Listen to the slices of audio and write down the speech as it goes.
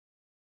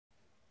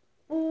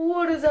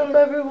is up,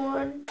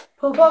 everyone?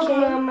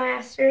 Pokemon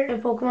Master.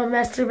 And Pokemon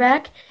Master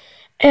back.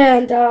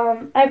 And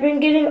I've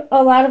been getting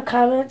a lot of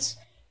comments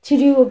to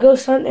do a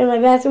ghost hunt in my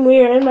bathroom. We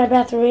are in my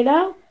bathroom right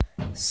now.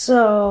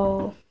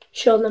 So,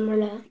 Show them or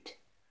not.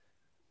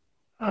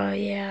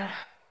 Yeah.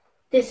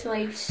 This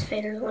light's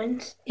fader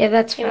ones. Yeah,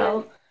 that's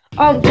foul.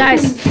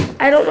 Guys,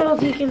 I don't know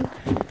if you can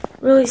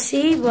really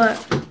see, but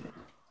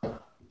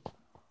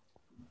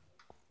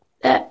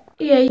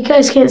yeah, you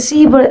guys can't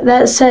see, but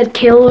that said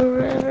kill or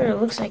whatever. It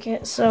looks like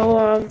it.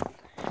 So,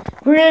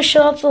 we're gonna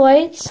shut off the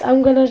lights.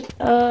 I'm gonna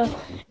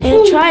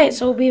and try it.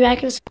 So we'll be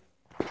back in a second.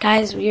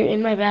 Guys, we're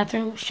in my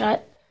bathroom.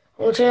 Shut.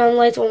 We'll turn on the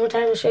lights one more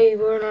time to show you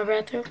we're in our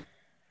bathroom.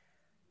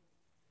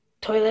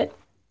 Toilet.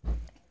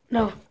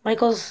 No,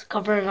 Michael's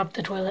covering up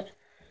the toilet.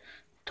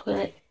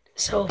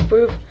 So,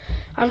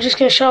 I'm just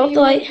gonna shut off the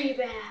light. Be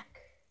back.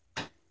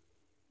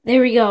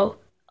 There we go.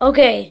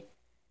 Okay.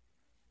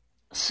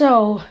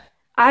 So,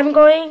 I'm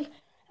going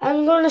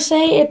to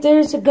say if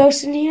there's a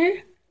ghost in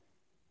here,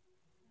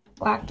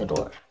 lock the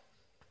door.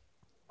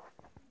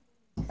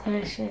 Should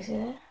I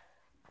say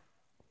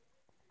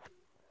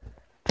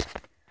that?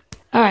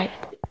 Alright.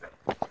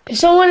 If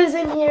someone is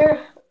in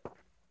here,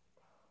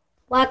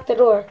 lock the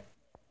door.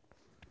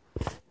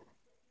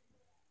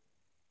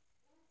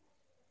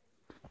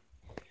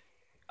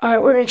 Alright,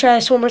 we're going to try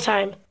this one more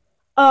time.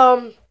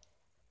 If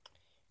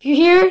you're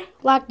here,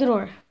 lock the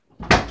door.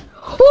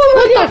 Oh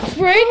my god,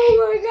 frick!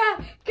 Oh my god,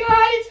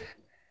 guys!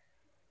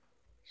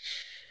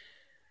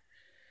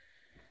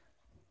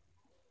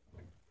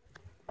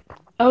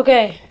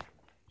 Okay.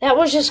 That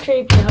was just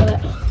creepy.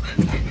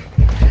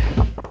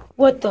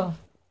 What the?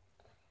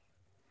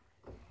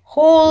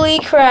 Holy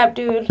crap,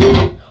 dude.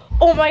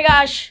 Oh my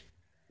gosh.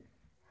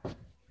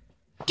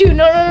 Dude,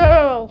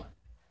 no.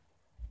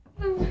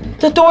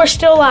 The door's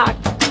still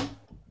locked.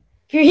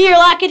 If you're here,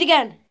 lock it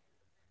again.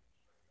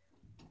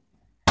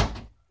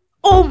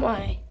 Oh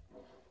my.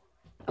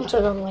 I'm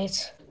turning on the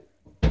lights.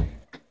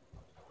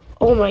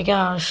 Oh my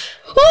gosh.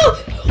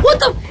 Oh, what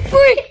the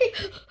freak?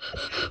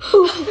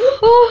 Oh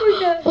my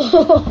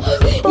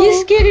god. You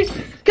scared it.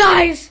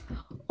 Guys.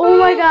 Oh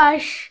my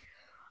gosh.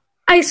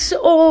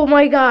 Oh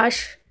my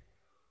gosh.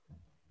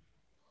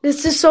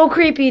 This is so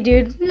creepy,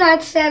 dude.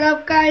 Not set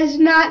up, guys.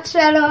 Not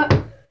set up.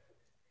 Oh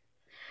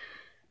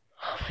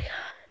my god.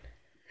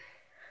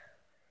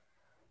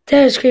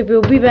 That is creepy.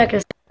 We'll be back in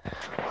a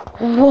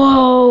second.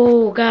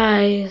 Whoa,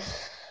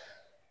 guys.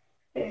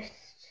 That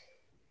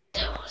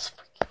was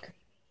freaking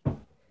creepy.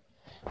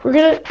 We're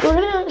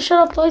gonna shut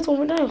off the lights one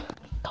more time.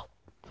 Go.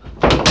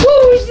 What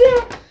was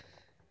that?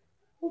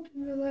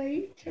 Open the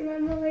light. Turn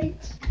on the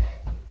lights.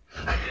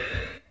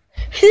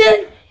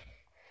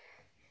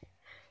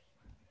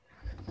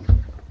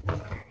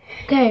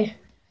 Okay.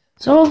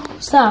 So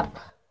stop.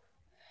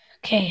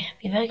 Okay,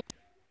 be back.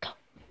 Go.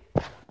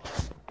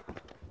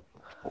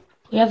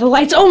 We have the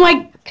lights. Oh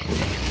my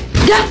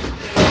god!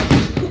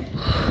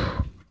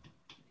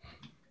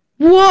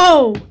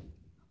 Whoa!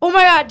 Oh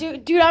my god,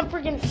 dude, I'm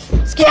freaking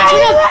scared.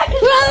 Turn on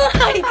the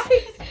lights.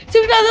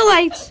 Turn on the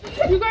lights.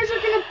 You guys are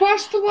gonna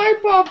bust the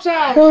light bulbs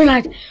out. No, we're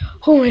not.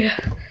 Oh my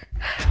god.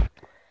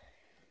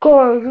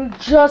 God, we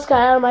just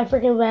got out of my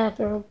freaking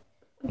bathroom.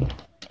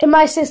 And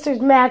my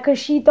sister's mad because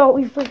she thought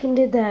we freaking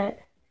did that.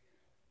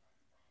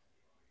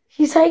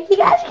 She's like, you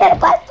guys gotta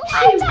bust the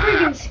lights out.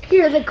 Freaking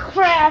scare the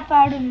crap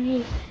out of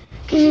me.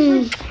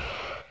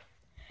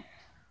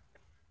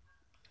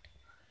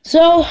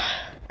 So,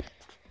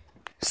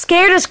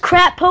 scared as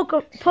crap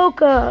Pokeking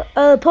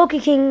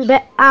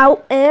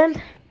out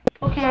and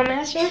Pokemon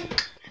Master.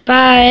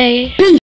 bye.